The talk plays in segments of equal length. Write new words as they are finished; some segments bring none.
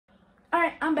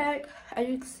Alright, I'm back. As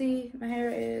you can see, my hair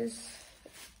is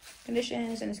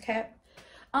conditioned and it's capped.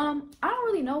 I don't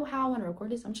really know how I want to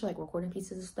record this. I'm just like recording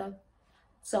pieces and stuff.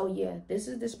 So yeah, this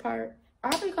is this part.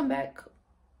 I'll probably come back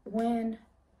when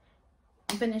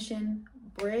I'm finishing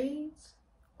braids.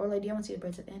 Or like, do you want to see the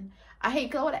braids at the end? I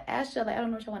hate, cause I want to ask you, like, I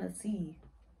don't know what y'all want to see.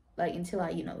 Like, until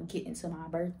I, get into my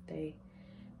birthday.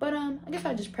 But I guess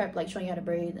I'll just prep, like, showing you how to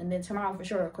braid. And then tomorrow for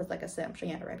sure, because like I said, I'm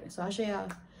showing you how to wrap it. So I'll show y'all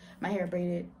my hair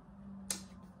braided.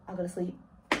 I'll go to sleep.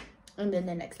 And then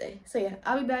the next day. So yeah,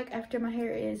 I'll be back after my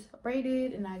hair is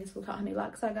braided. And I just look how many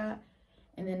locks I got.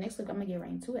 And then next week, I'm going to get right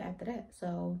into it after that.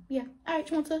 So yeah. All right,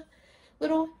 you want a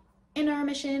little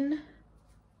intermission?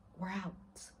 We're out.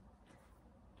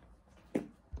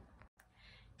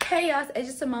 Hey y'all, it's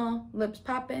Agent Simone, lips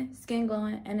popping, skin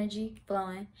glowing, energy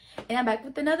flowing, and I'm back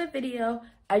with another video.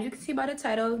 As you can see by the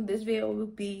title, this video will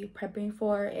be prepping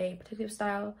for a protective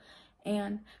style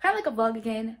and kind of like a vlog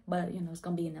again, but it's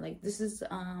gonna be in it. Like, this is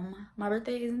my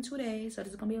birthday is in 2 days, so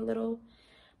this is gonna be a little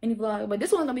mini vlog, but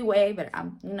this one's gonna be way better.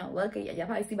 I'm lucky. Y'all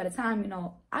probably see by the time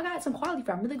I got some quality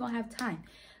for. I'm really gonna have time.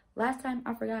 Last time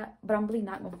I forgot, but I'm really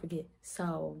not gonna forget.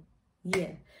 So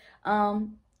yeah.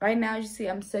 Right now, as you see,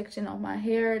 I'm sectioning off my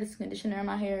hair, this conditioner in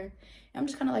my hair. And I'm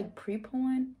just kind of like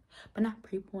pre-pulling, but not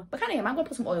pre-pulling, but kind of am. I'm going to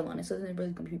put some oil on it, so it's really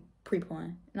going to be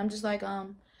pre-pulling. And I'm just like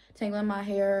tangling my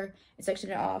hair and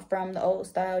sectioning it off from the old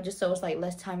style, just so it's like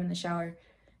less time in the shower.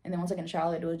 And then once I get in the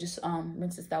shower, it will just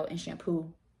rinse this out and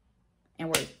shampoo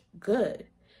and we're good.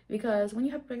 Because when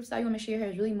you have a protective style, you want to make sure your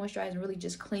hair is really moisturized and really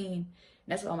just clean. And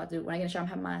that's what I'm about to do. When I get in the shower, I'm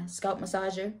having my scalp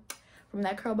massager from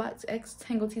that Curlbox X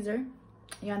Tangle Teaser.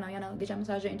 Y'all know, get your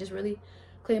massager and just really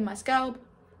clean my scalp,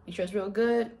 make sure it's real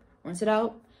good, rinse it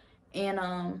out, and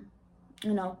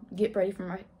get ready for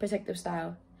my protective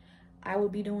style. I will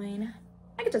be doing,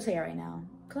 I can just say it right now,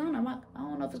 because I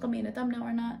don't know if it's gonna be in the thumbnail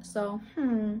or not. So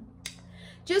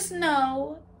just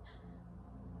know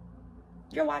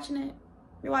you're watching it.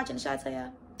 You're watching the shot,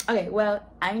 y'all. Okay, well,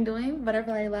 I'm doing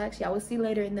butterfly locks. Y'all will see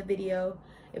later in the video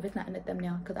if it's not in the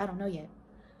thumbnail, because I don't know yet.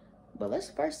 But let's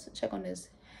first check on this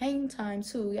hang time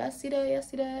too. Y'all see that? Y'all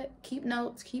see that? Keep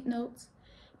notes,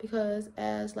 because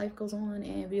as life goes on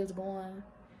and videos go on,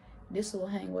 this will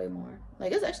hang way more.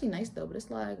 Like, it's actually nice though, but it's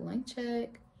like length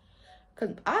check,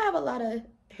 because I have a lot of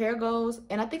hair goals,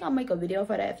 and I think I'll make a video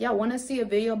for that. If y'all want to see a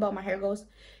video about my hair goals,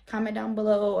 comment down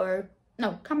below, or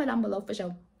no, comment down below for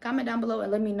sure. Comment down below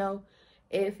and let me know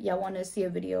if y'all want to see a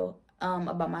video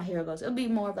about my hair goals. It'll be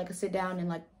more of like a sit down and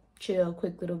like chill,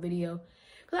 quick little video.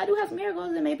 Because I do have some hair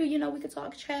goals, and maybe, we could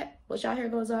talk, chat, what y'all hair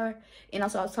goals are. And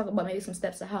also, I'll talk about maybe some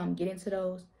steps of how I'm getting to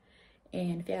those.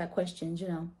 And if y'all have questions,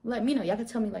 let me know. Y'all can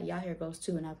tell me, like, y'all hair goals,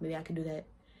 too, and maybe I could do that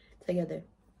together.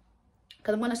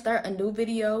 Because I'm going to start a new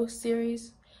video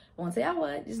series. I won't say I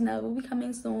what, just know it will be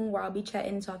coming soon, where I'll be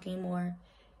chatting and talking more.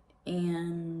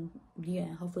 And,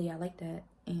 yeah, hopefully y'all like that.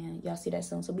 And y'all see that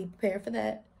soon, so be prepared for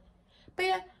that. But,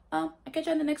 yeah, I'll catch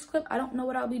you in the next clip. I don't know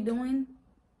what I'll be doing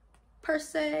per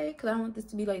se, because I don't want this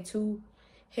to be like too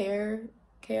hair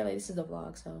care. Like, this is a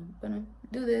vlog, so I'm gonna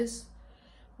do this,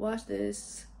 watch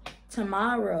this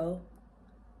tomorrow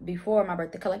before my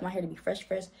birthday. I like my hair to be fresh.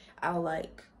 I'll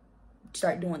like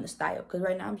start doing the style, because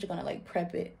right now I'm just gonna like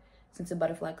prep it since it's a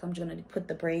butterfly. I'm just gonna put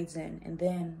the braids in, and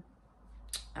then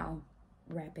I'll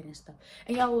wrap it and stuff.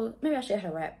 And y'all will, maybe I'll show you how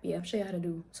to wrap. Yeah, I'll show you how to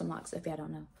do some locks if y'all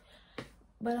don't know.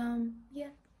 But yeah,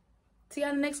 see y'all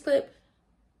in the next clip.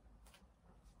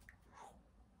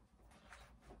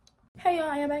 Hey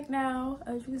y'all, I am back now.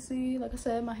 As you can see, like I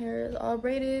said, my hair is all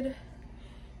braided,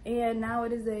 and now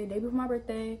it is the day before my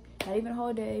birthday. Not even a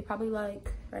whole day, probably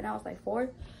like right now it's like 4.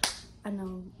 I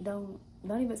know, don't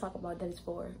even talk about that it's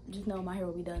 4. Just know my hair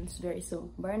will be done very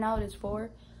soon. But right now it is 4,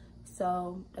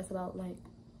 so that's about like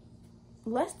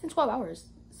less than 12 hours.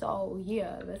 So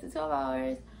yeah, less than 12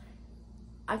 hours.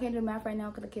 I can't do the math right now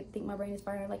because I can't think, my brain is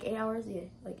firing. Like 8 hours. Yeah,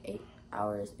 like 8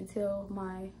 hours until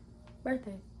my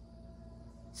birthday.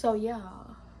 So yeah,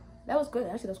 that was good.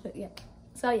 Actually, that was quick. Yeah.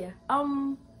 So yeah.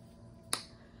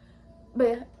 But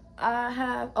yeah,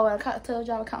 I told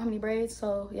y'all I count how many braids.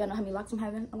 So yeah, I know how many locks I'm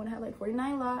having. I'm gonna have like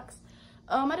 49 locks.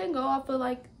 I didn't go off for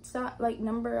like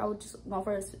number. I would just go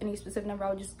for any specific number.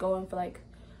 I would just go in for like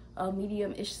a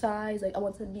medium-ish size. Like, I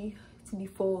want it to be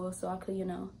full, so I could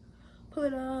pull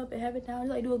it up and have it down. Just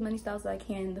like do as many styles as I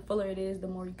can. The fuller it is, the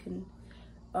more you can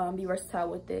be versatile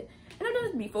with it. And I did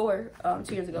this before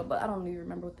 2 years ago, but I don't even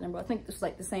remember what the number. I think it's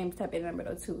like the same type of number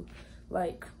though too,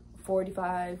 like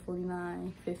 45,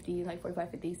 49, 50, like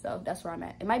 45, 50. So that's where I'm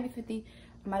at. It might be 50.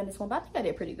 I might have missed one, but I think I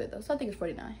did pretty good though. So I think it's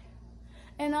 49.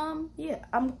 And yeah,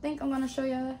 I think I'm gonna show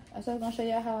y'all. I said I'm gonna show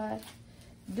y'all how I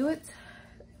do it.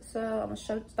 So I'm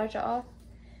gonna start y'all off,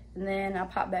 And then I'll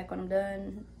pop back when I'm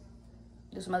done,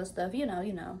 do some other stuff, you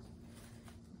know,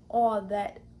 all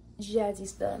that jazzy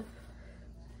stuff.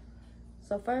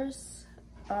 So first,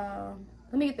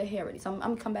 let me get the hair ready. So I'm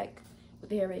gonna come back with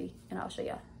the hair ready and I'll show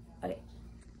y'all. Okay,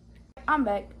 I'm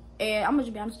back, and I'm gonna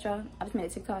just be honest with y'all, I just made a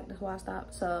TikTok, that's why I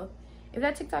stopped. So if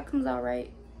that TikTok comes out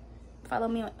right, follow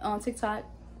me on TikTok,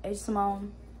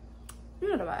 Simone, you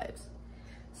know the vibes.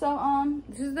 So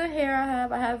this is the hair I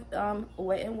have. I have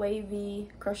wet and wavy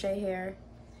crochet hair.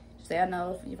 Just say I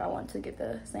know if I want to get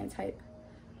the same type.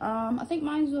 I think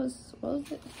mine was, what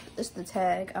was it? It's the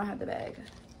tag. I don't have the bag,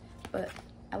 but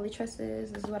Alley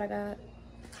tresses. This is what I got.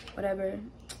 Whatever.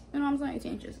 You know what I'm saying?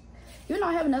 18 inches. Even though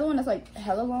I have another one that's like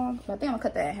hella long, but I think I'm gonna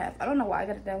cut that in half. I don't know why I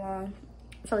got it that long.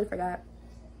 I totally forgot.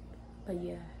 But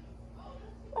yeah.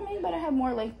 I mean, but I have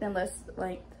more length than less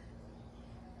length.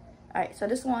 Alright, so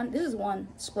this is one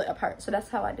split apart. So that's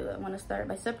how I do it. I want to start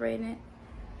by separating it.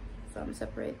 So I'm gonna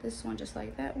separate this one just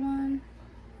like that one.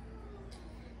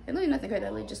 And really nothing crazy.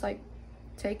 Really just like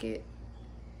take it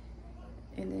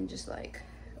and then just like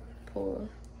pull.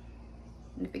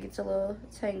 And if it gets a little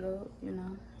tangled, you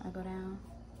know, I go down,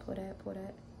 pull that,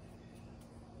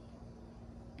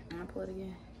 and I pull it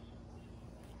again.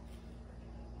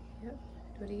 Yep,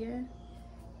 do it again.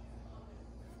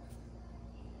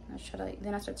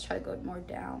 Then I start to try to go more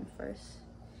down first.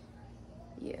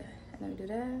 Yeah, and then we do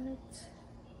that.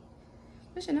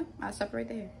 But you know, I separate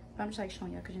the hair. But I'm just like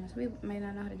showing y'all because you know some people may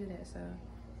not know how to do that. So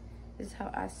this is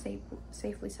how I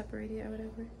safely separate it or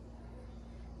whatever.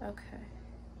 Okay.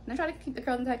 And I try to keep the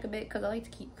curls intact a bit because I like to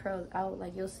keep curls out.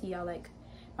 Like you'll see, I like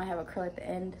might have a curl at the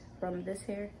end from this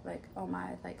hair, like on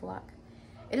my like lock.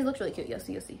 It just looks really cute. You'll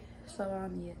see. So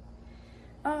yeah.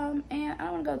 And I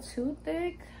don't want to go too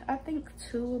thick. I think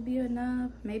 2 will be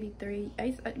enough, maybe 3.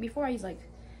 Before I used like,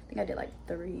 I think I did like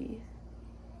 3.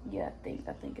 Yeah, I think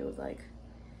it was like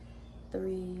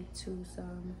 3, 2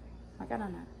 some. Like I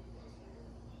don't know.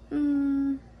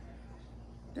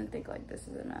 Didn't think like this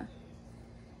is enough.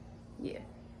 Yeah,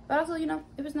 but also you know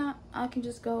if it's not, I can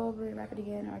just go over and wrap it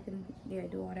again, or I can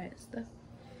do all that stuff.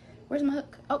 Where's my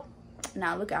hook? Oh,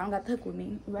 now look, I don't got the hook with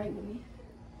me, right with me.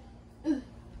 Ugh.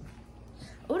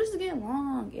 Oh, this is getting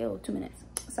long. Ew, 2 minutes.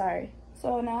 Sorry.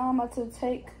 So now I'm about to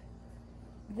take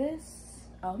this.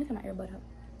 Oh, let me get my earbud up.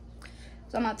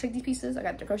 So I'm about to take these pieces. I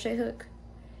got the crochet hook.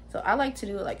 So I like to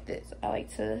do it like this. I like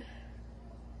to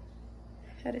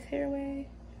have this hair away,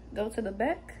 go to the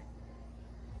back,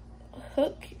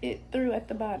 hook it through at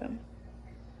the bottom.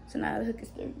 So now the hook is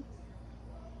through.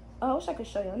 Oh, I wish I could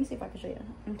show you. Let me see if I can show you.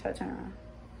 Let me try to turn around.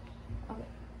 Okay.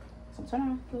 So turn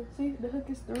around. Look, see, the hook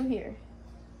is through here.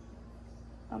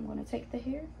 I'm gonna take the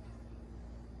hair,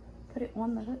 put it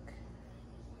on the hook.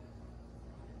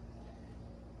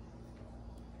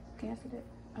 Can I see that?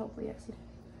 Hopefully I see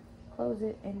that. Close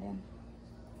it and then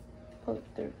pull it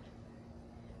through.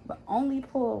 But only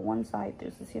pull one side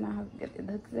through. So see now how the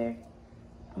hook's there?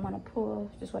 I'm gonna pull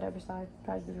just whatever side,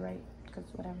 probably be right, because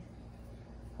whatever.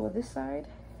 Pull this side.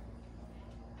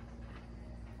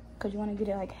 Because you wanna get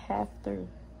it like half through.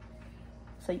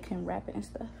 So you can wrap it and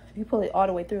stuff. If you pull it all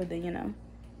the way through, then you know,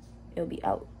 it'll be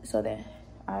out. So that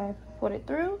I put it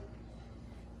through,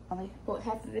 only put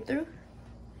half of it through.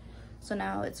 So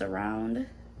now it's around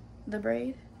the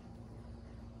braid.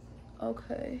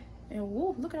 Okay, and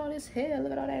woo, look at all this hair,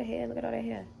 look at all that hair, look at all that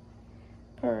hair.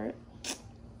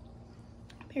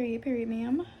 Period,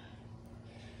 ma'am.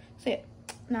 So yeah,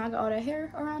 now I got all that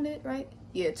hair around it, right?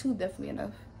 Yeah, 2 definitely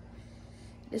enough.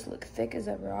 This look thick as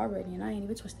ever already, and I ain't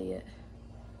even twisted yet.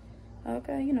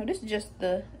 Okay, you know, this is just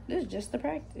the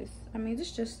practice. I mean,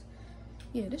 this just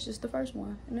the first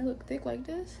one. And it look thick like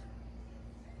this.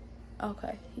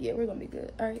 Okay, yeah, we're gonna be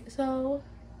good. All right, so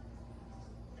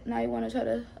now you want to try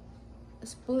to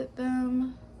split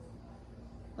them.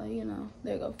 Like, you know,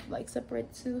 there you go, like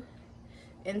separate 2.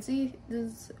 And see,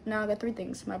 this now I got 3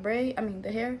 things: my braid,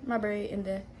 the hair, my braid, and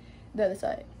then the other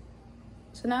side.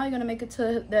 So now you're gonna make it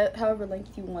to that however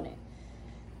length you want it.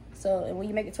 So, and when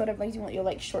you make it to whatever length you want, you'll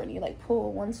like shorten. You like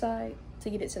pull one side to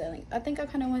get it to that length. I think I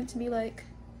kind of want it to be like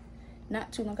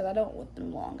not too long because I don't want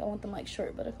them long. I want them like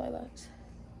short butterfly locks.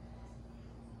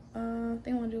 I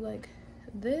think I want to do like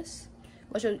this,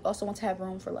 but you also want to have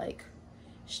room for like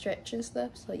stretch and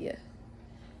stuff. So yeah.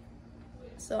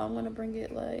 So I'm gonna bring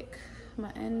it like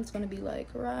my end's gonna be like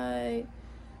right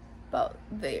about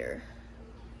there.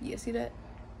 Yeah, see that?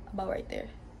 About right there.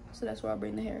 So that's where I'll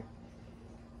bring the hair.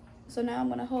 So now I'm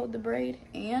gonna hold the braid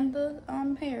and the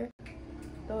hair,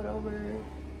 throw it over,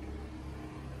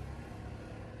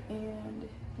 and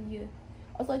yeah.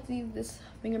 I also like to use this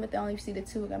finger method. I only see the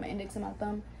 2. I got my index and my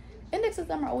thumb. Index and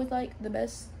thumb are always like the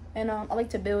best And I like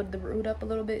to build the root up a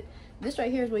little bit. This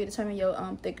right here is where you determine your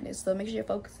thickness. So make sure you're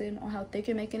focusing on how thick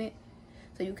you're making it,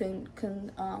 so you can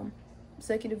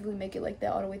consecutively make it like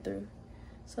that all the way through.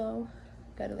 So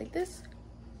got it like this,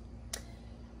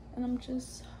 and I'm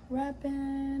just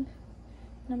wrapping, and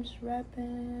I'm just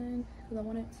wrapping because I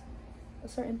want it a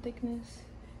certain thickness,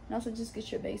 and also just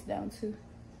get your base down too.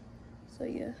 So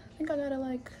yeah, I think I got it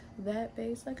like that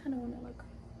base. I kind of want it like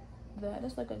that.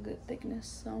 That's like a good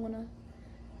thickness. So I want to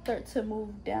start to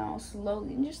move down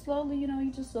slowly, and just slowly, you know,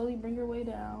 you just slowly bring your way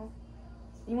down.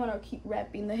 You want to keep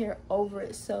wrapping the hair over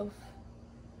itself.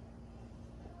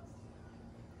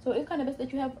 So it's kind of best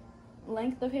that you have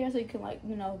length of hair, so you can, like,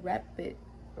 you know, wrap it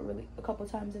really a couple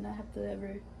times and not have to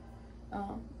ever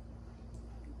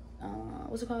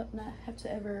what's it called, not have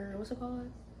to ever, what's it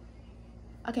called,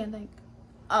 I can't think.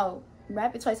 Oh,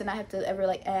 wrap it twice and not have to ever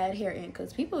like add hair in,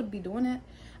 because people would be doing it.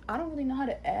 I don't really know how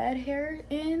to add hair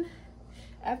in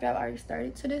after I've already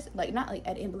started to this, like not like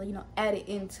add it in, but like, you know, add it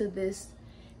into this,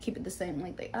 keep it the same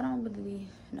length. Like I don't really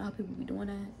know how people be doing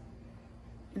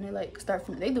that, and they like start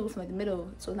from, they do it from like the middle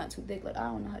so it's not too thick. Like I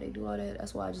don't know how they do all that.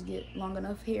 That's why I just get long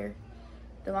enough hair.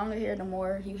 The longer hair, the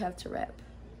more you have to wrap,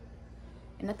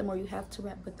 and not the more you have to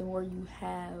wrap, but the more you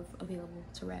have available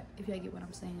to wrap, if you get what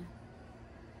I'm saying.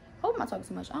 Hope I'm not talking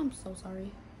too much. I'm so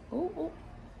sorry. Oh,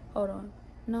 hold on.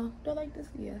 No, do I like this?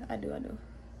 Yeah, I do.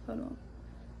 Hold on.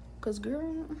 Cause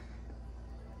girl.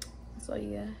 So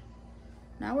yeah.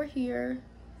 Now we're here.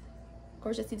 Of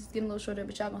course, I see this getting a little shorter,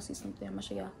 but y'all gonna see something. I'm gonna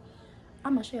show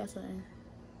y'all something.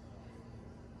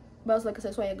 But it's like I said,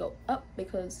 that's why I go up,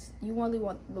 because you only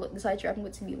want the side you're wrapping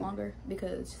with to be longer,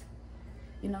 because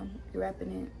you know you're wrapping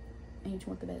it and you just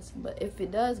want the best. But if it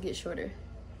does get shorter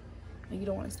and you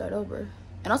don't want to start over.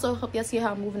 And also, hope y'all see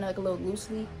how I'm moving like a little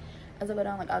loosely as I go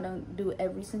down. Like I don't do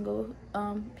every single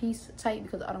piece tight,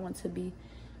 because I don't want it to be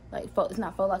like it's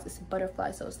not faux locks, it's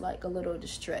butterfly, so it's like a little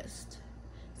distressed.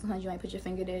 Sometimes you might put your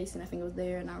finger there, you see my finger was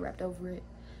there and I wrapped over it,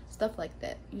 stuff like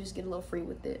that. You just get a little free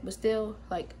with it, but still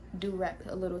like do wrap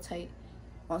a little tight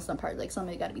on some parts. Like some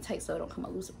of it got to be tight so it don't come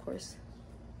out loose, of course.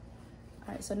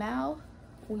 All right, so now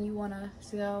when you want to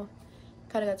see how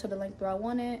kind of got to the length where I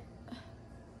want it,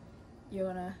 you're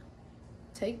gonna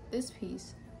take this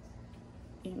piece,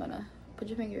 you're gonna put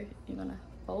your finger, you're gonna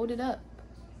fold it up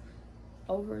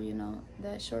over, you know,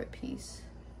 that short piece.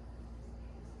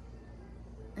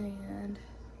 And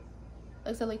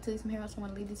like I said, I like to leave some hair out, so I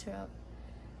want to leave these hair out.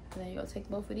 And then you're gonna take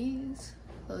both of these,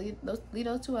 so leave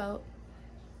those two out.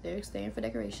 They're staying for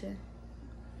decoration.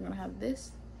 You're gonna have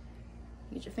this,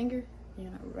 you get your finger, you're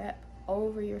gonna wrap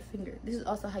over your finger. This is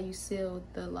also how you seal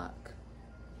the lock.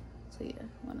 So yeah,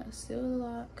 I'm gonna seal the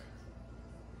lock.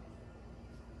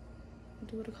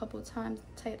 Do it a couple of times,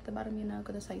 tight at the bottom, you know,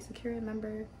 because that's how you secure it,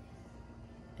 remember.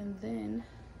 And then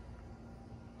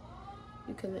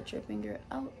you can let your finger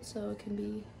out so it can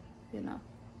be, you know,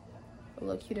 a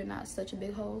little cuter, not such a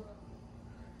big hole.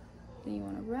 Then you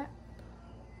want to wrap.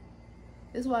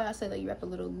 This is why I say that you wrap a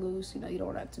little loose, you know, you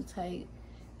don't wrap too tight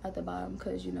at the bottom,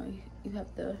 because you know you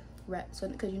have to wrap, so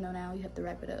because you know now you have to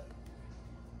wrap it up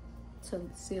to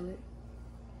seal it.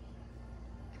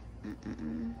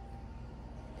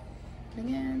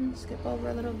 Again, skip over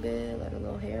a little bit, let a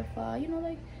little hair fly, you know,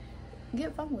 like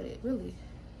get fun with it, really.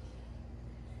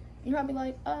 You're probably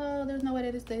like, oh, there's no way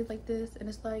that it stays like this, and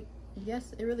it's like,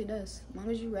 yes, it really does. As long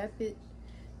as you wrap it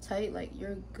tight, like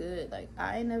you're good. Like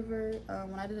I never,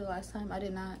 when I did it last time, I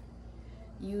did not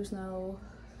use no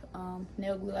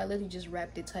nail glue. I literally just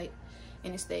wrapped it tight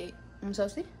and it stayed. And so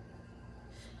see,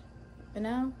 and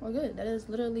now we're good. That is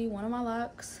literally one of my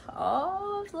locks.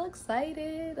 Oh, I'm so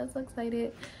excited. I'm so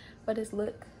excited for this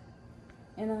look.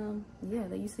 And yeah,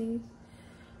 that you see,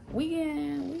 we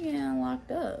getting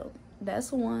locked up.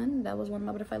 That's one. That was one of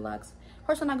my butterfly locks. Of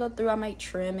course, when I go through, I might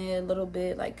trim it a little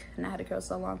bit. Like, and I had to curl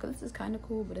so long because this is kind of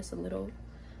cool, but it's a little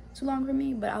too long for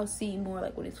me. But I'll see more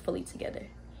like when it's fully together.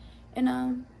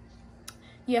 And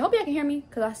yeah, I hope y'all can hear me,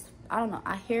 because I don't know.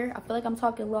 I feel like I'm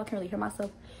talking low. I can't really hear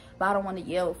myself, but I don't want to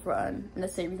yell for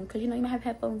unnecessary reason, because you know you might have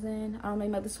headphones in. I don't know,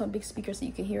 you might listen to a big speaker so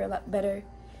you can hear a lot better.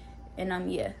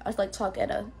 And yeah, I just like talk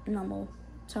at a normal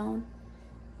tone.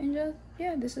 And just,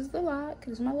 yeah, this is the lock.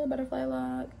 This is my little butterfly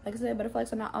lock. Like I said,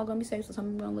 butterflies are not all gonna be safe, so some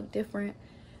of them gonna look different.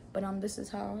 But this is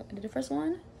how I did the first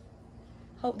one.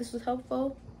 Hope this was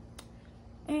helpful.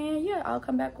 And yeah, I'll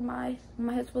come back when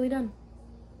my head's fully done.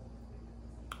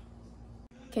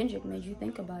 Kendrick made you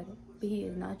think about it, but he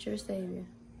is not your savior.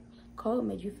 Cole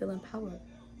made you feel empowered,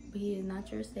 but he is not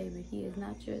your savior. He is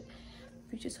not your...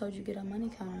 Future told you get a money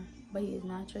counter, but he is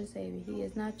not your savior. He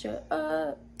is not your...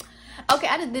 Okay,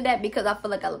 I just did that because I feel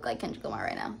like I look like Kendrick Lamar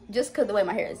right now. Just because the way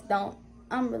my hair is. Don't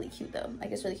I'm really cute though.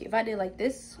 Like, it's really cute. If I did like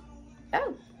this,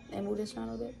 oh, and move this around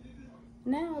a little bit,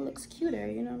 now it looks cuter,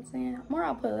 you know what I'm saying? More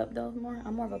I'll pull up though.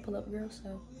 I'm more of a pull up girl,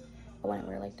 so I want to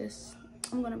wear it like this.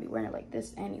 I'm gonna be wearing it like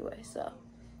this anyway, so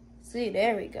see,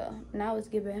 there we go. Now it's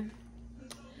giving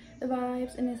the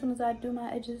vibes, and as soon as I do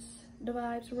my edges, the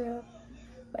vibes real.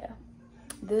 But yeah,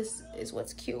 this is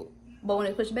what's cute. But when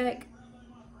it pushed back,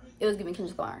 it was giving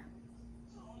Kendrick Lamar.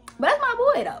 But that's my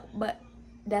boy though. But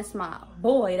that's my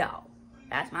boy though.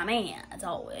 That's my man. That's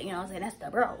all, you know what I'm saying? That's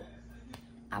the bro.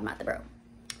 I'm not the bro.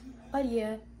 But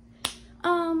yeah.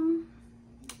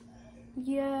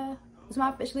 Yeah. It's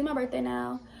officially my birthday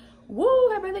now. Woo,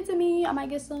 happy birthday to me. I might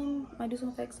do some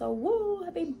effects. So woo,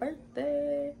 happy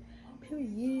birthday.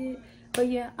 Period. But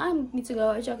yeah, I need to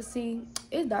go. As y'all can see,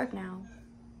 it's dark now.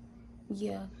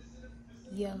 Yeah.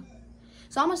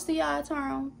 So I'm gonna see y'all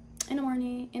tomorrow in the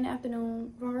morning, in the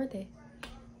afternoon for my birthday.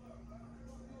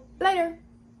 Later.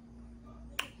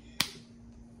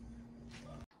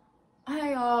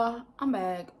 Hey y'all, I'm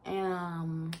back,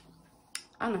 and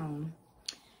I know,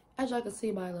 as y'all can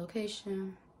see by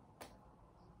location,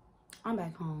 I'm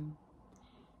back home.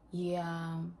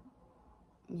 Yeah.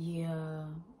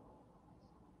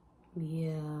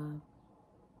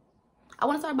 I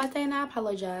want to start by saying I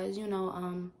apologize. You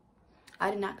know,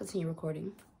 I did not continue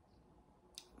recording.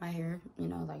 My hair, you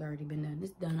know, like already been done.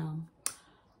 It's done.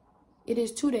 It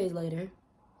is 2 days later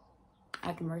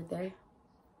after my birthday.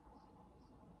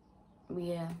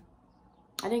 Yeah,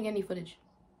 I didn't get any footage.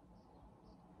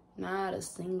 Not a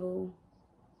single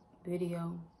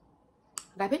video.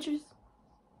 I got pictures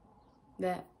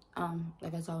that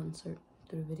like I saw insert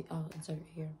through the video. I'll insert it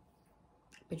here.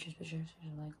 Pictures. There's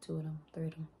like 2 of them, 3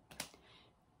 of them.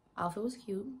 Outfit was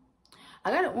cute.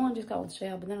 I got it on just got with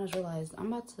shell, but then I just realized I'm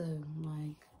about to,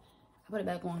 like, I put it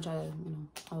back on, try to, you know,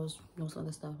 I was doing some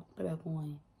other stuff. Put it back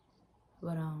on.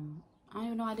 But I don't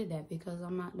even know I did that because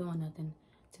I'm not doing nothing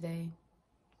today.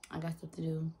 I got stuff to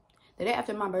do. The day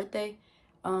after my birthday,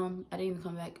 I didn't even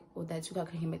come back with that 2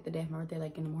 o'clock. I came back the day after my birthday,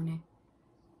 like in the morning.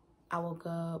 I woke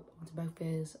up, went to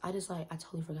breakfast. I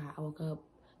totally forgot. I woke up.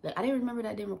 Like, I didn't remember that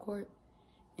I didn't record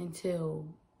until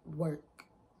work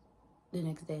the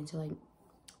next day. Until like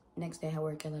next day I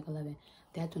work at like 11.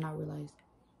 That's when I realized,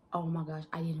 oh my gosh,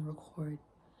 I didn't record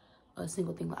a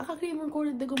single thing. Like, I could even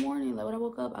record the good morning. Like when I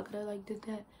woke up, I could have like did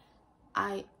that.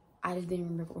 I just didn't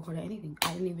even record anything.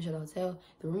 I didn't even show the hotel.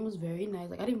 The room was very nice.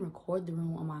 Like, I didn't record the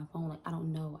room on my phone. Like, I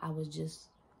don't know. I was just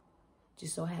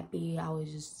so happy. I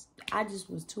just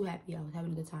was too happy. I was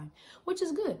having a good time, which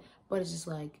is good. But it's just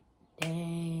like,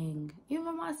 dang,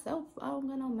 even myself, I don't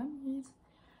got no memories.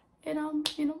 And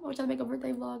you know, I was trying to make a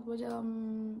birthday vlog, but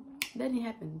that didn't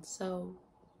happen. So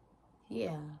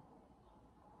yeah,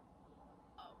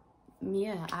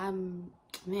 I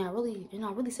really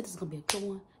said this is gonna be a good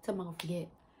one. Tell me I'm gonna forget.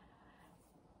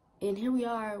 And here we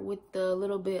are with the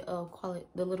little bit of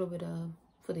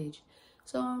footage.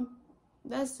 So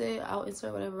that's it. I'll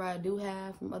insert whatever I do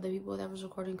have from other people that was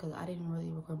recording, because I didn't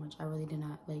really record much. I really did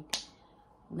not, like,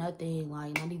 nothing,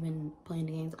 like, not even playing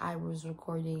the games. I was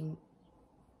recording.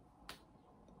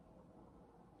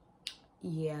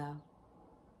 Yeah.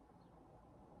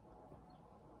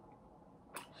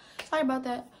 Sorry about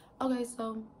that. Okay,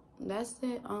 so that's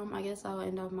it. I guess I'll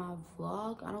end off my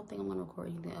vlog. I don't think I'm gonna record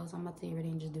anything else. I'm about to get ready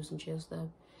and just do some chill stuff.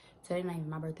 Today not even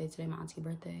my birthday. Today my auntie's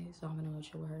birthday, so I'm gonna go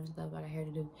chill with her and stuff. I got hair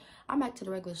to do. I'm back to the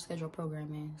regular scheduled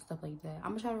programming, stuff like that.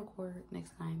 I'm gonna try to record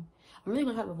next time. I'm really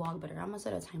gonna try to vlog better. I'm gonna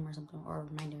set a timer or something, or a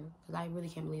reminder, because I really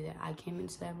can't believe that I came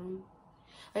into that room.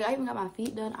 Like, I even got my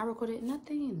feet done. I recorded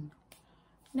nothing.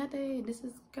 This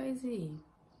is crazy.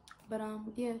 But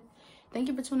yeah, thank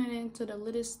you for tuning in to the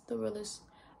littest, the realest.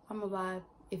 I'm a vibe.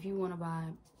 If you want to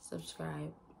vibe,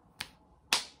 subscribe.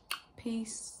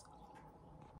 Peace.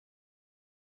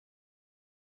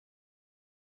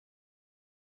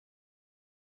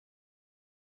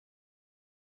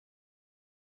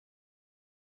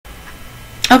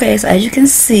 Okay, so as you can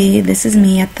see, this is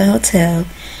me at the hotel.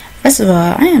 First of all,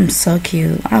 I am so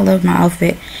cute. I love my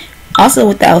outfit. Also,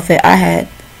 with the outfit, I had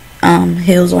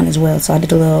heels on as well. So I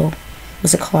did a little,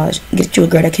 what's it called? Get you a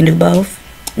girl that can do both.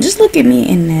 Just look at me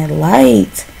in that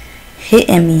light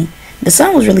hitting me. The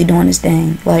sun was really doing this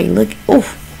thing. Like, look,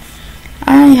 oof.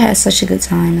 I had such a good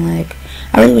time. Like,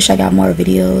 I really wish I got more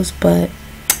videos, but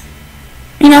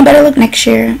you know, better look next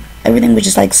year. Everything was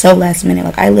just like so last minute.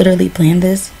 Like, I literally planned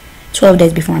this 12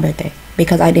 days before my birthday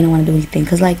because I didn't want to do anything.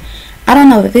 Because, like, I don't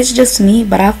know if it's just me,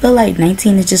 but I feel like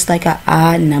 19 is just like an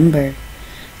odd number.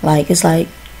 Like, it's like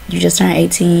you just turned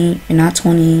 18, you're not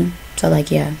 20. So,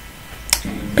 like, yeah.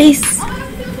 Peace.